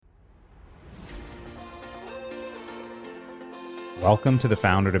Welcome to the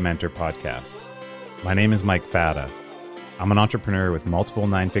Founder to Mentor podcast. My name is Mike Fata. I'm an entrepreneur with multiple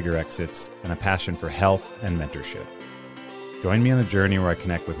nine-figure exits and a passion for health and mentorship. Join me on a journey where I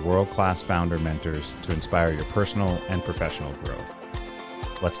connect with world-class founder mentors to inspire your personal and professional growth.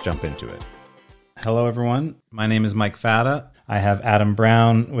 Let's jump into it. Hello, everyone. My name is Mike Fata. I have Adam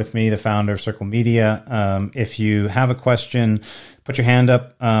Brown with me, the founder of Sircle Media. If you have a question, put your hand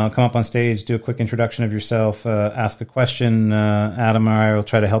up, come up on stage, do a quick introduction of yourself, ask a question. Adam or I will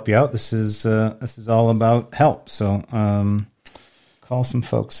try to help you out. This is all about help. So call some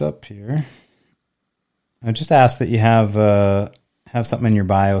folks up here. I just ask that you have something in your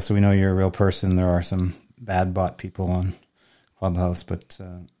bio so we know you're a real person. There are some bad bot people on Clubhouse, but...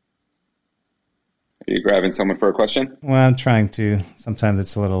 Are you grabbing someone for a question? Well, I'm trying to. Sometimes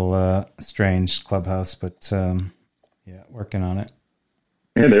it's a little strange, Clubhouse, but yeah, working on it.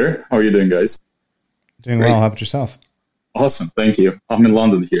 Hey there. How are you doing, guys? Doing Great. Well. How about yourself? Awesome. Thank you. I'm in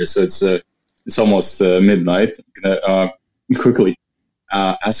London here, so it's almost midnight. I'm going to quickly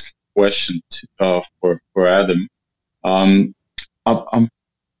ask a question for Adam. How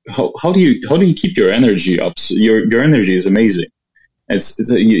do you keep your energy up? So your energy is amazing.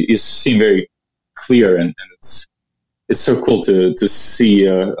 You seem very clear, and it's so cool to see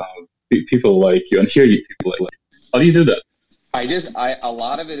people like you and hear you people like you. How do you do that? A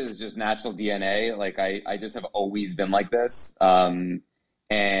lot of it is just natural DNA. Like I just have always been like this. And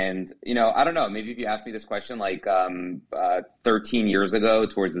I don't know, maybe if you asked me this question 13 years ago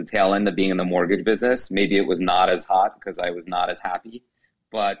towards the tail end of being in the mortgage business, maybe it was not as hot because I was not as happy.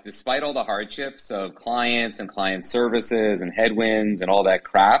 But despite all the hardships of clients and client services and headwinds and all that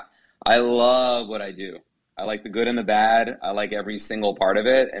crap, I love what I do. I like the good and the bad. I like every single part of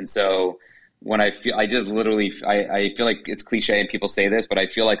it. And so when I feel like it's cliche and people say this, but I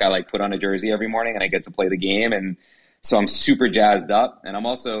feel like I put on a jersey every morning and I get to play the game. And so I'm super jazzed up. And I'm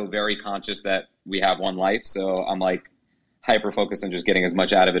also very conscious that we have one life. So I'm hyper focused on just getting as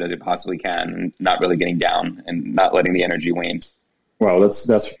much out of it as I possibly can and not really getting down and not letting the energy wane. Wow,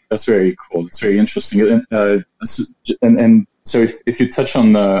 that's very cool. It's very interesting. And so if you touch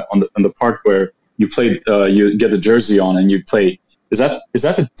on the part where you play, you get the jersey on and you play, is that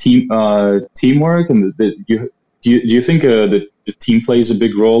a teamwork? And do you think the team plays a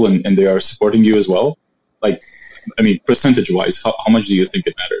big role and they are supporting you as well? Percentage wise, how much do you think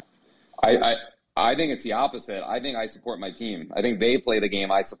it matters? I think it's the opposite. I think I support my team. I think they play the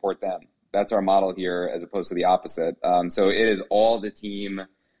game. I support them. That's our model here, as opposed to the opposite. So it is all the team.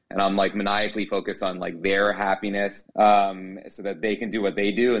 And I'm maniacally focused on their happiness, so that they can do what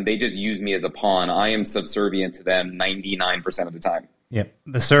they do, and they just use me as a pawn. I am subservient to them 99% of the time. Yep,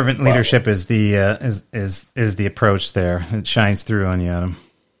 the servant leadership is the is the approach there. It shines through on you, Adam.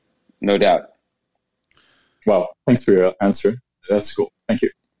 No doubt. Wow, thanks for your answer. That's cool. Thank you.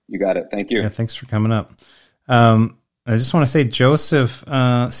 You got it. Thank you. Yeah, thanks for coming up. I just want to say, Joseph,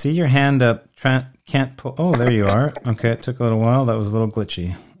 see your hand up. Can't pull. Oh, there you are. Okay, it took a little while. That was a little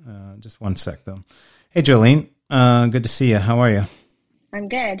glitchy. Just one sec, though. Hey, Jolene. Good to see you. How are you? I'm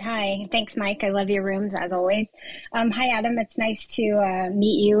good. Hi. Thanks, Mike. I love your rooms, as always. Hi, Adam. It's nice to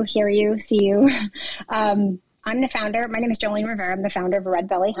meet you, hear you, see you. I'm the founder. My name is Jolene Rivera. I'm the founder of Red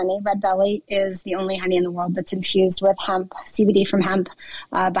Belly Honey. Red Belly is the only honey in the world that's infused with hemp, CBD from hemp,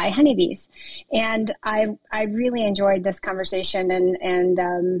 by honeybees. And I really enjoyed this conversation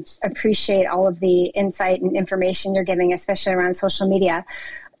and appreciate all of the insight and information you're giving, especially around social media.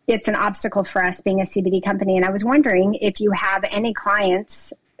 It's an obstacle for us being a CBD company. And I was wondering if you have any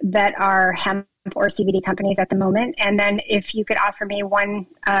clients that are hemp or CBD companies at the moment. And then if you could offer me one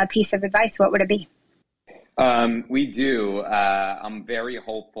piece of advice, what would it be? We do. I'm very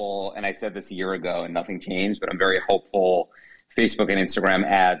hopeful, and I said this a year ago and nothing changed, but I'm very hopeful Facebook and Instagram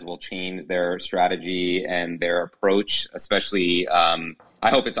ads will change their strategy and their approach, especially, I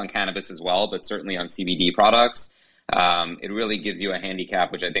hope it's on cannabis as well, but certainly on CBD products. It really gives you a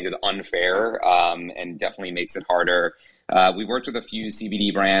handicap, which I think is unfair, and definitely makes it harder. We worked with a few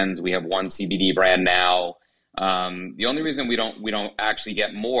CBD brands. We have one CBD brand now. The only reason we don't actually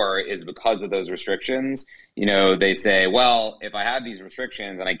get more is because of those restrictions. They say, well, if I have these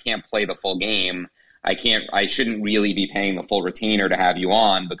restrictions and I can't play the full game, I shouldn't really be paying the full retainer to have you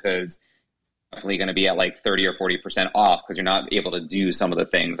on, because definitely going to be at 30 or 40% off because you're not able to do some of the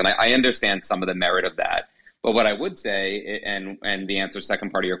things. And I understand some of the merit of that. But what I would say, and the answer second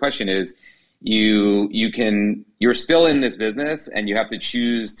part of your question is, you're still in this business and you have to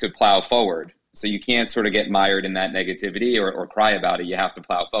choose to plow forward. So you can't sort of get mired in that negativity or cry about it. You have to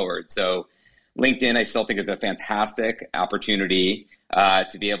plow forward. So LinkedIn, I still think is a fantastic opportunity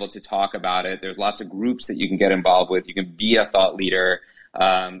to be able to talk about it. There's lots of groups that you can get involved with. You can be a thought leader.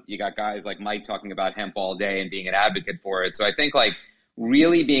 You got guys like Mike talking about hemp all day and being an advocate for it. So I think like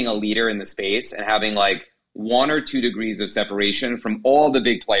really being a leader in the space and having like 1 or 2 degrees of separation from all the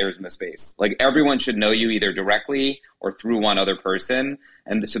big players in the space. Like everyone should know you either directly or through one other person,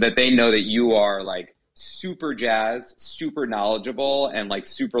 and so that they know that you are like super jazzed, super knowledgeable, and like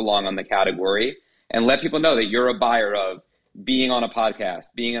super long on the category, and let people know that you're a buyer of being on a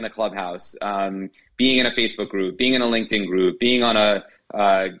podcast, being in a clubhouse, being in a Facebook group, being in a LinkedIn group, being on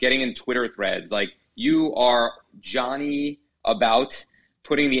getting in Twitter threads. Like you are Johnny about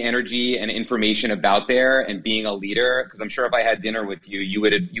putting the energy and information about there and being a leader. Because I'm sure if I had dinner with you, you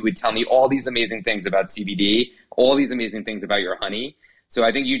would tell me all these amazing things about CBD, all these amazing things about your honey. So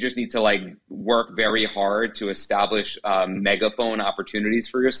I think you just need to like work very hard to establish megaphone opportunities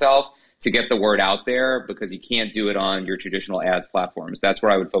for yourself to get the word out there, because you can't do it on your traditional ads platforms. That's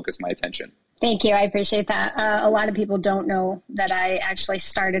where I would focus my attention. Thank you. I appreciate that. A lot of people don't know that I actually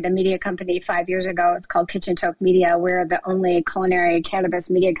started a media company 5 years ago. It's called Kitchen Toke Media. We're the only culinary cannabis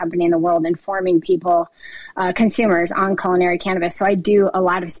media company in the world informing people, consumers, on culinary cannabis. So I do a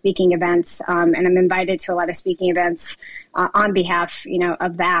lot of speaking events, and I'm invited to a lot of speaking events on behalf,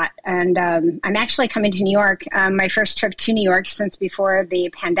 of that. And I'm actually coming to New York, my first trip to New York since before the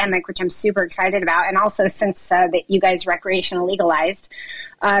pandemic, which I'm super excited about. And also since that you guys recreational legalized,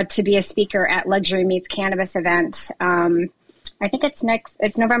 to be a speaker at Luxury Meets Cannabis event. I think it's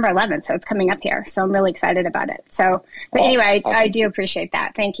November 11th, so it's coming up here. So I'm really excited about it. So, but anyway, awesome. I do appreciate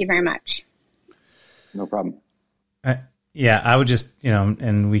that. Thank you very much. No problem. Yeah, I would just,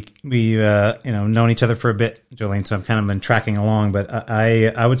 and we known each other for a bit, Jolene, so I've kind of been tracking along, but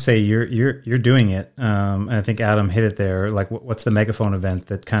I would say you're doing it. And I think Adam hit it there. Like, what's the megaphone event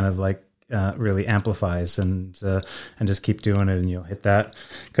that kind of like really amplifies and just keep doing it and you'll hit that?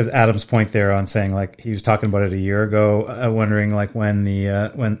 Because Adam's point there on saying like he was talking about it a year ago, wondering like when the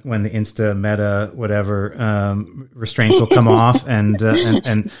Insta Meta whatever restraints will come off, and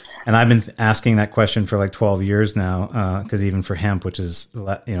I've been asking that question for like 12 years now, because even for hemp, which is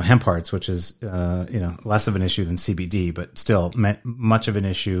hemp hearts, which is less of an issue than CBD, but still much of an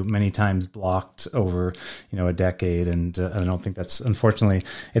issue, many times blocked over a decade, and I don't think that's, unfortunately,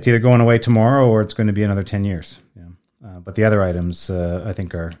 it's either going away tomorrow or it's going to be another 10 years. But the other items, I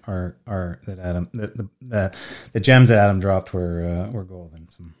think are that Adam, the gems that Adam dropped were golden.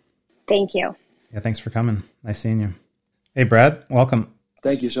 So, thank you. Yeah, thanks for coming. Nice seeing you. Hey, Brad, welcome.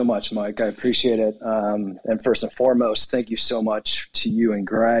 Thank you so much, Mike. I appreciate it. And first and foremost, thank you so much to you and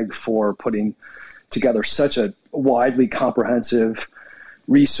Greg for putting together such a widely comprehensive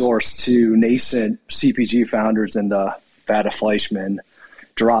resource to nascent CPG founders in the Vada Fleischmann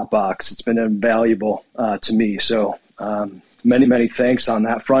Dropbox. It's been invaluable to me. So many, many thanks on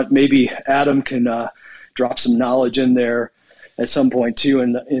that front. Maybe Adam can drop some knowledge in there at some point too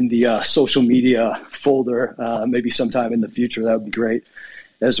in the social media folder, maybe sometime in the future. That would be great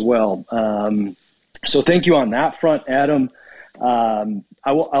as well. So thank you on that front, Adam.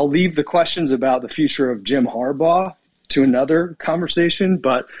 I'll leave the questions about the future of Jim Harbaugh to another conversation,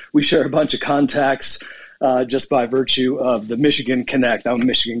 but we share a bunch of contacts just by virtue of the Michigan Connect. I'm a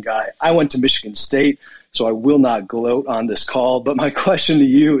Michigan guy. I went to Michigan State, so I will not gloat on this call. But my question to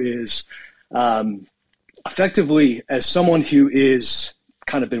you is, effectively, as someone who is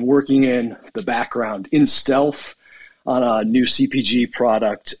kind of been working in the background in stealth on a new CPG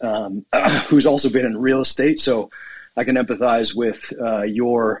product, who's also been in real estate, so I can empathize with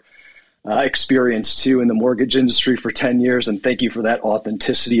your experience too in the mortgage industry for 10 years. And thank you for that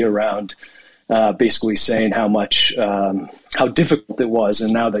authenticity around basically saying how difficult it was.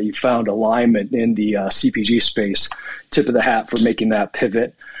 And now that you found alignment in the CPG space, tip of the hat for making that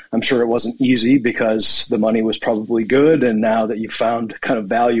pivot. I'm sure it wasn't easy because the money was probably good. And now that you found kind of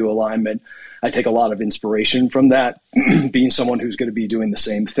value alignment, I take a lot of inspiration from that, being someone who's going to be doing the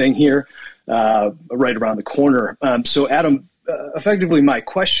same thing here right around the corner. So Adam, effectively my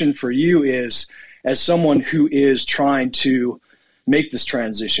question for you is, as someone who is trying to make this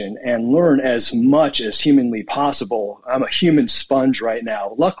transition and learn as much as humanly possible, I'm a human sponge right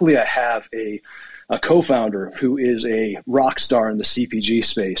now. Luckily, I have a co-founder who is a rock star in the CPG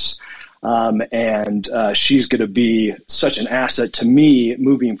space. And she's going to be such an asset to me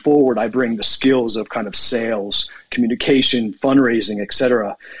moving forward. I bring the skills of kind of sales, communication, fundraising, et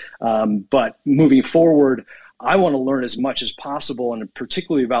cetera. But moving forward, I want to learn as much as possible, and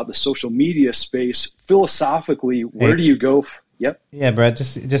particularly about the social media space. Philosophically, where do you go? Yep. Yeah, Brad,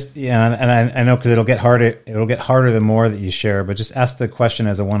 just yeah, and I know because it'll get harder. It'll get harder the more that you share. But just ask the question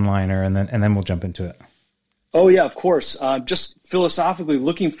as a one-liner, and then we'll jump into it. Oh yeah, of course. Just philosophically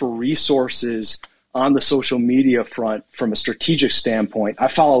looking for resources on the social media front from a strategic standpoint. I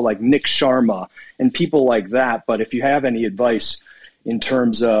follow like Nick Sharma and people like that. But if you have any advice in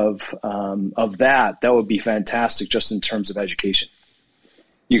terms of that would be fantastic. Just in terms of education.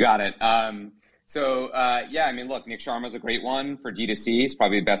 You got it. Yeah, I mean, look, Nick Sharma's a great one for D2C. He's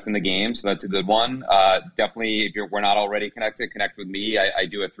probably the best in the game, so that's a good one. Definitely, if we're not already connected, connect with me. I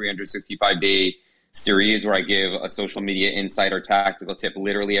do a 365-day series where I give a social media insight or tactical tip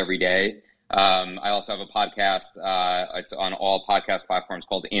literally every day. I also have a podcast. It's on all podcast platforms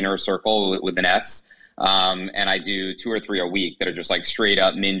called Inner Circle with an S. And I do 2 or 3 a week that are just like straight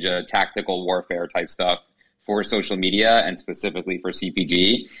up ninja tactical warfare type stuff for social media and specifically for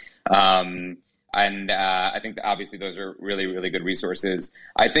CPG. I think that obviously those are really, really good resources.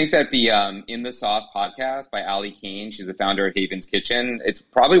 I think that the In the Sauce podcast by Allie Kane, she's the founder of Haven's Kitchen. It's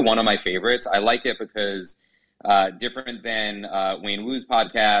probably one of my favorites. I like it because different than Wayne Wu's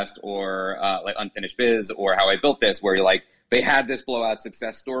podcast or like Unfinished Biz or How I Built This, where you're like, they had this blowout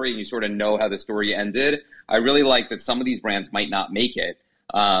success story and you sort of know how the story ended. I really like that some of these brands might not make it.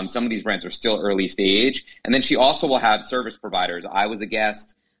 Some of these brands are still early stage. And then she also will have service providers. I was a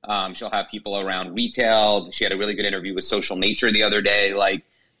guest. She'll have people around retail. She had a really good interview with Social Nature the other day. Like,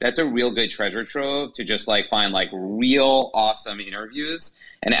 that's a real good treasure trove to just like find like real awesome interviews.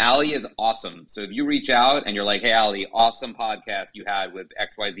 And Allie is awesome. So if you reach out and you're like, hey, Allie, awesome podcast you had with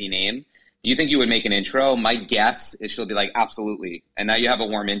XYZ name. Do you think you would make an intro? My guess is she'll be like, absolutely. And now you have a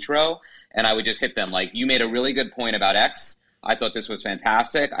warm intro. And I would just hit them like, you made a really good point about X. I thought this was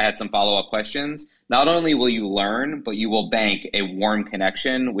fantastic. I had some follow-up questions. Not only will you learn, but you will bank a warm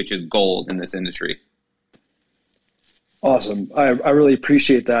connection, which is gold in this industry. Awesome. I really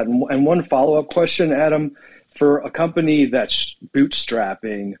appreciate that. And one follow-up question, Adam, for a company that's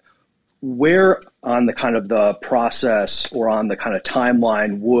bootstrapping, where on the kind of the process or on the kind of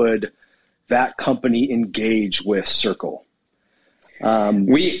timeline would that company engage with Sircle?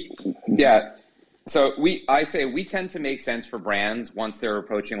 So I say we tend to make sense for brands once they're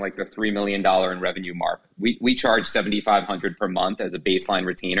approaching like the $3 million in revenue mark. We charge $7,500 per month as a baseline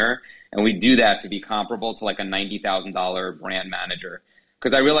retainer, and we do that to be comparable to like a $90,000 brand manager.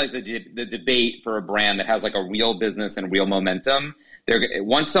 Because I realize the debate for a brand that has like a real business and real momentum,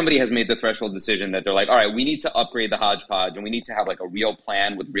 once somebody has made the threshold decision that they're like, all right, we need to upgrade the hodgepodge and we need to have like a real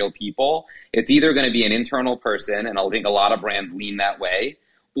plan with real people, it's either going to be an internal person, and I think a lot of brands lean that way,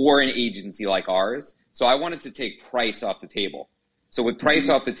 or an agency like ours. So I wanted to take price off the table. So with price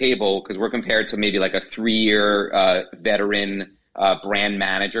off the table, because we're compared to maybe like a 3-year veteran brand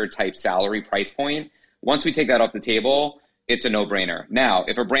manager type salary price point, once we take that off the table, it's a no-brainer. Now,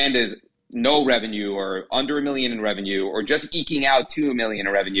 if a brand is no revenue or under $1 million in revenue or just eking out to $1 million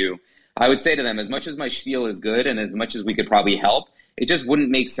in revenue, I would say to them, as much as my spiel is good and as much as we could probably help, it just wouldn't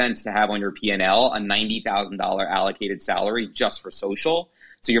make sense to have on your P&L a $90,000 allocated salary just for social.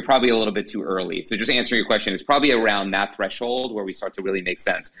 So you're probably a little bit too early. So just answering your question, it's probably around that threshold where we start to really make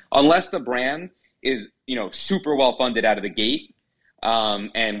sense. Unless the brand is, super well funded out of the gate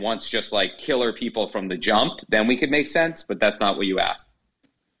and wants just like killer people from the jump, then we could make sense, but that's not what you asked.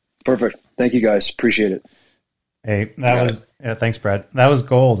 Perfect. Thank you guys. Appreciate it. Hey, thanks, Brad. That was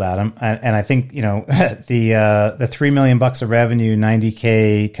gold, Adam. And I think, the $3 million of revenue,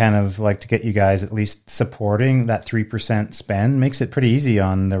 90K kind of like to get you guys at least supporting that 3% spend makes it pretty easy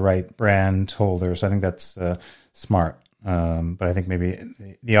on the right brand holders. So I think that's smart. But I think maybe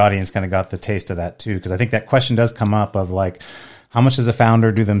the audience kind of got the taste of that too. Cause I think that question does come up of like, how much does a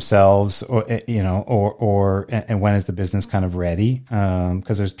founder do themselves, or when is the business kind of ready?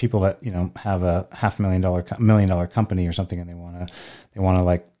 Because there's people that have a $500,000, $1 million company or something, and they want to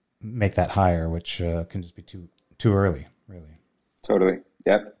like make that higher, which can just be too early, really. Totally.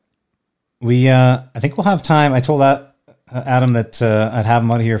 Yep. I think we'll have time. I told Adam that I'd have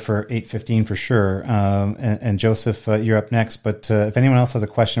him out here for 8:15 for sure. And Joseph, you're up next. But if anyone else has a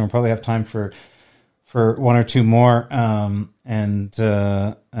question, we'll probably have time for one or two more, and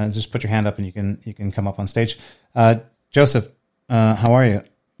just put your hand up and you can come up on stage. Joseph, how are you?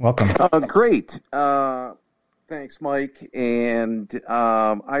 Welcome. Great. Thanks, Mike. And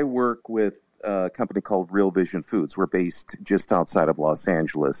I work with a company called Real Vision Foods. We're based just outside of Los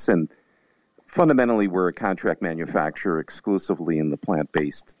Angeles, and fundamentally we're a contract manufacturer exclusively in the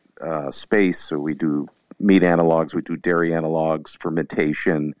plant-based space. So we do meat analogs, we do dairy analogs,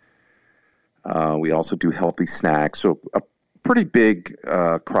 fermentation. We also do healthy snacks. So pretty big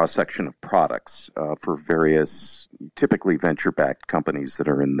cross section of products for various, typically venture-backed companies that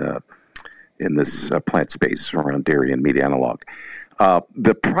are in this plant space around dairy and meat analog.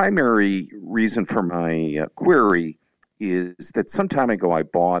 The primary reason for my query is that some time ago I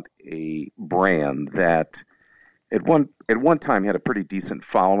bought a brand that at one time had a pretty decent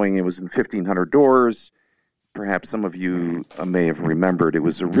following. It was in 1,500 doors. Perhaps some of you may have remembered. It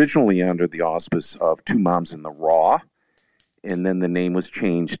was originally under the auspice of Two Moms in the Raw, and then the name was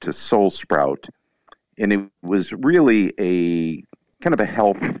changed to Soul Sprout. And it was really a kind of a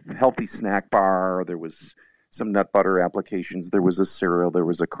healthy snack bar. There was some nut butter applications. There was a cereal. There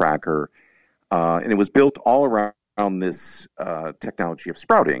was a cracker. And it was built all around this technology of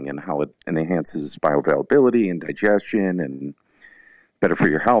sprouting and how it enhances bioavailability and digestion and better for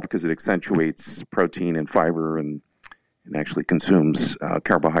your health because it accentuates protein and fiber and actually consumes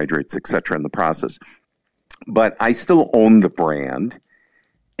carbohydrates, et cetera, in the process. But I still own the brand,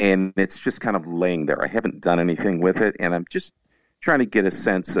 and it's just kind of laying there. I haven't done anything with it, and I'm just trying to get a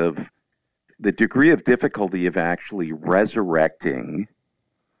sense of the degree of difficulty of actually resurrecting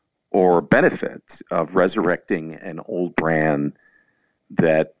or benefit of resurrecting an old brand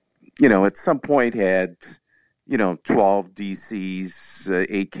that, at some point had, 12 DCs,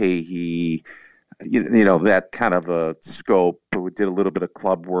 8 KE, that kind of a scope. We did a little bit of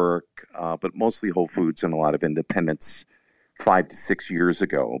club work, but mostly Whole Foods and a lot of independents 5 to 6 years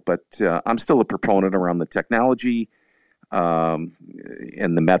ago. But I'm still a proponent around the technology and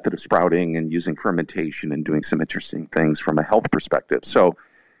the method of sprouting and using fermentation and doing some interesting things from a health perspective. So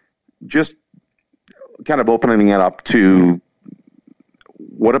just kind of opening it up to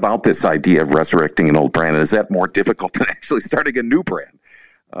what about this idea of resurrecting an old brand? Is that more difficult than actually starting a new brand,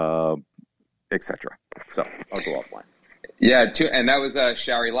 et cetera? So I'll go offline. Yeah, and that was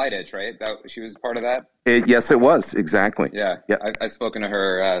Shari Lightedge, right? She was part of that? Yes, it was. Exactly. Yeah. Yep. I've spoken to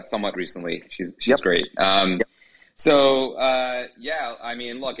her somewhat recently. She's Yep. great. Yep. So, I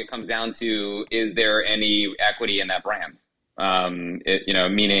mean, look, it comes down to, is there any equity in that brand?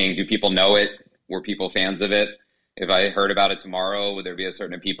 Meaning, do people know it? Were people fans of it? If I heard about it tomorrow, would there be a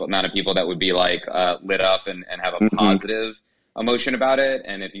certain amount of people that would be like lit up and have a positive emotion about it?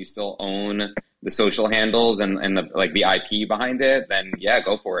 And if you still own the social handles and the IP behind it, then yeah,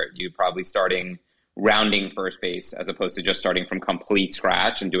 go for it. You're probably starting rounding first base as opposed to just starting from complete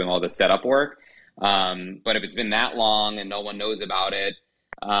scratch and doing all the setup work. But if it's been that long and no one knows about it,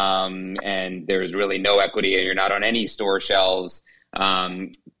 and there's really no equity and you're not on any store shelves,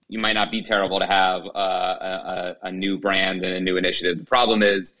 you might not be terrible to have a new brand and a new initiative. The problem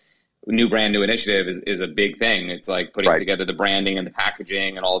is new brand, new initiative is a big thing. It's like putting together the branding and the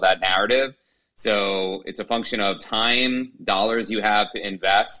packaging and all that narrative. So it's a function of time, dollars you have to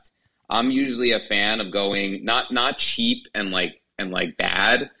invest. I'm usually a fan of going not cheap and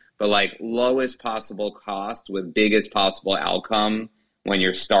bad, but like lowest possible cost with biggest possible outcome when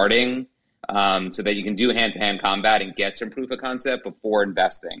you're starting, so that you can do hand-to-hand combat and get some proof of concept before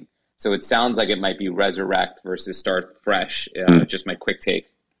investing. So it sounds like it might be resurrect versus start fresh. Just my quick take.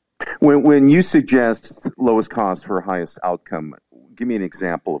 When you suggest lowest cost for highest outcome, give me an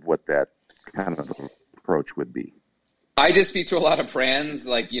example of what that kind of approach would be. I just speak to a lot of brands.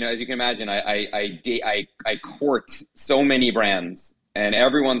 As you can imagine, I court so many brands, and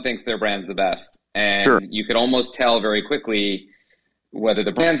everyone thinks their brand's the best. And Sure. You could almost tell very quickly whether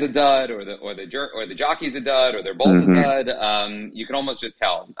the brand's a dud or the jockey's a dud or they're both a dud. You can almost just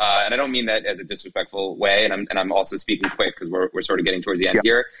tell. And I don't mean that as a disrespectful way. And I'm also speaking quick because we're sort of getting towards the end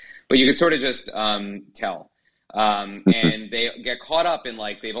here. But you can sort of just tell. And they get caught up in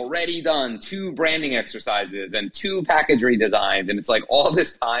they've already done 2 branding exercises and 2 package redesigns. And it's all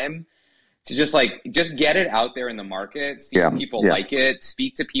this time to just get it out there in the market, see if people like it,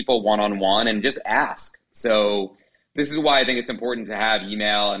 speak to people one-on-one and just ask. So this is why I think it's important to have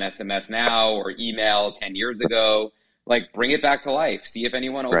email and SMS now or email 10 years ago. Bring it back to life. See if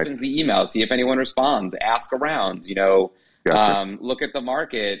anyone opens the email. See if anyone responds. Ask around, Gotcha. Look at the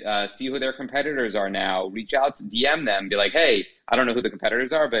market. See who their competitors are now. Reach out to DM them. Be like, hey, I don't know who the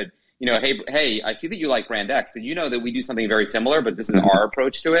competitors are, but, hey, I see that you like brand X. Did you know that we do something very similar, but this is our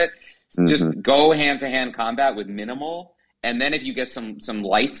approach to it? Just go hand-to-hand combat with minimal. And then if you get some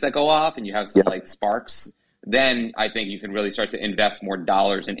lights that go off and you have some sparks, then I think you can really start to invest more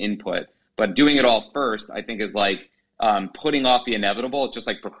dollars in input. But doing it all first, I think, is putting off the inevitable. It's just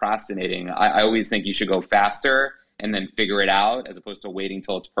like procrastinating. I always think you should go faster and then figure it out as opposed to waiting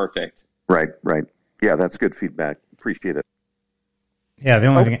till it's perfect. Right. Yeah, that's good feedback. Appreciate it. Yeah, the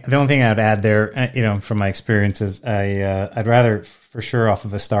only thing I'd add there, from my experience is I'd rather for sure off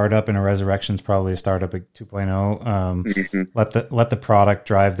of a startup, and a resurrection's probably a startup at 2.0. Let the product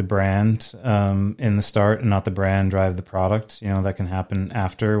drive the brand in the start, and not the brand drive the product. That can happen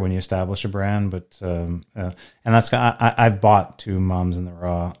after when you establish a brand. But and that's I've bought 2 Moms in the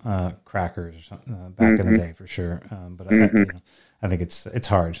Raw crackers or something, back in the day for sure. But I think it's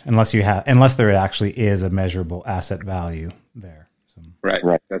hard unless there actually is a measurable asset value there. So.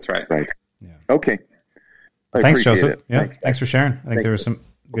 Right. That's right. Yeah. Okay. Thanks, Joseph. Yeah. Thanks for sharing. I think there was some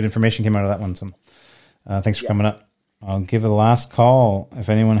good information came out of that one. So thanks for coming up. I'll give it a last call if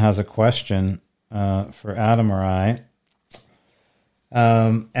anyone has a question for Adam or I.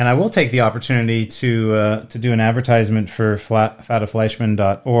 And I will take the opportunity to do an advertisement for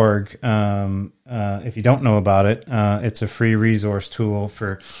fatafleischman.org. If you don't know about it, it's a free resource tool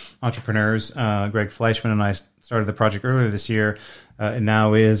for entrepreneurs. Greg Fleischman and I started the project earlier this year. It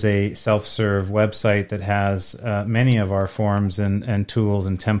now is a self-serve website that has many of our forms and tools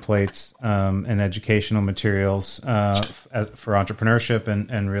and templates and educational materials for entrepreneurship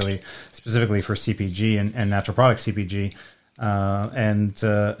and really specifically for CPG and natural product CPG. And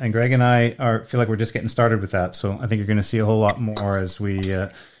Greg and I feel like we're just getting started with that. So I think you're going to see a whole lot more as we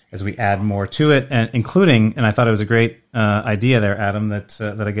add more to it, and including. And I thought it was a great idea there, Adam, that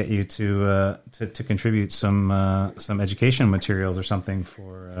I get you to contribute some education materials or something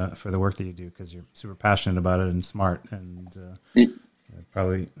for the work that you do, because you're super passionate about it and smart, and that'd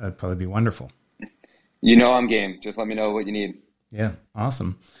probably be wonderful. I'm game. Just let me know what you need. Yeah,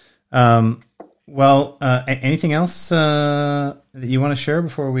 awesome. Well, anything else that you want to share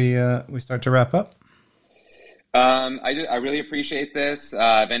before we start to wrap up? I really appreciate this.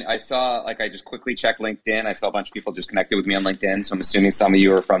 I saw, I just quickly checked LinkedIn. I saw a bunch of people just connected with me on LinkedIn. So I'm assuming some of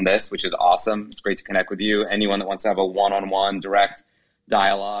you are from this, which is awesome. It's great to connect with you. Anyone that wants to have a one-on-one direct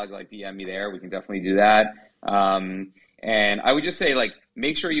dialogue, DM me there. We can definitely do that. And I would just say,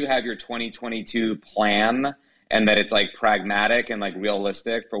 make sure you have your 2022 plan, and that it's pragmatic and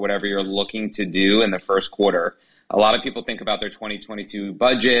realistic for whatever you're looking to do in the first quarter. A lot of people think about their 2022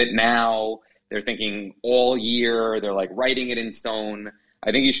 budget now. They're thinking all year. They're writing it in stone.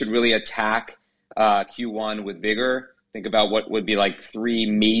 I think you should really attack Q1 with vigor. Think about what would be 3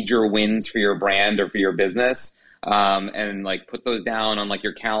 major wins for your brand or for your business, and put those down on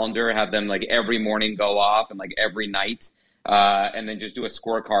your calendar. Have them every morning go off and every night, and then just do a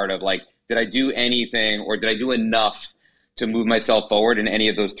scorecard of did I do anything, or did I do enough to move myself forward in any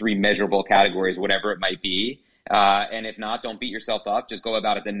of those 3 measurable categories, whatever it might be. And if not, don't beat yourself up. Just go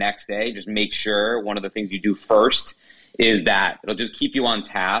about it the next day. Just make sure one of the things you do first is that. It'll just keep you on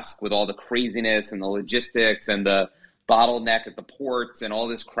task with all the craziness and the logistics and the bottleneck at the ports and all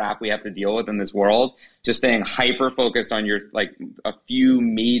this crap we have to deal with in this world. Just staying hyper focused on your a few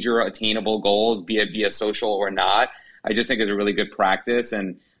major attainable goals, be it via social or not, I just think is a really good practice.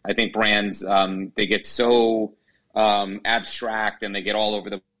 And I think brands, they get so abstract and they get all over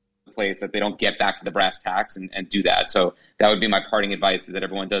the place that they don't get back to the brass tacks and do that. So that would be my parting advice, is that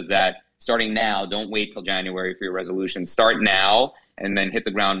everyone does that starting now. Don't wait till January for your resolution. Start now and then hit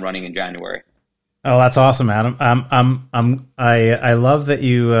the ground running in January. Oh, that's awesome, Adam. I love that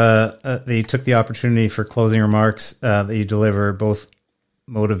you took the opportunity for closing remarks that you deliver both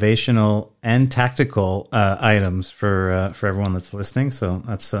motivational and tactical items for everyone that's listening. So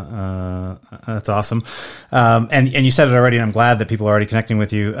that's awesome. And you said it already, and I'm glad that people are already connecting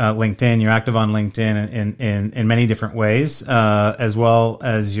with you. LinkedIn, you're active on LinkedIn in many different ways, as well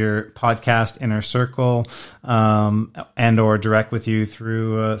as your podcast Inner Circle, and or direct with you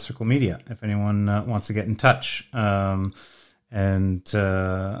through Sircle Media if anyone wants to get in touch. Well,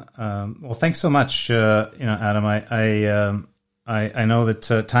 thanks so much. Adam, I know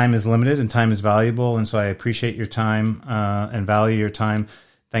that time is limited and time is valuable, and so I appreciate your time and value your time.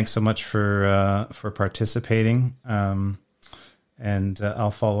 Thanks so much for participating, and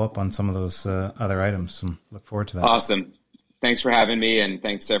I'll follow up on some of those other items. And look forward to that. Awesome. Thanks for having me, and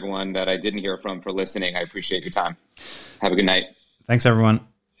thanks to everyone that I didn't hear from for listening. I appreciate your time. Have a good night. Thanks, everyone.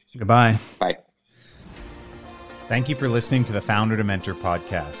 Goodbye. Bye. Thank you for listening to the Founder to Mentor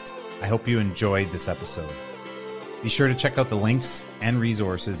podcast. I hope you enjoyed this episode. Be sure to check out the links and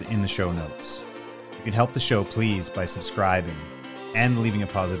resources in the show notes. You can help the show, please, by subscribing and leaving a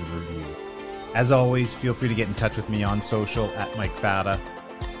positive review. As always, feel free to get in touch with me on social at Mike Fata.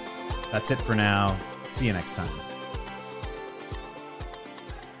 That's it for now. See you next time.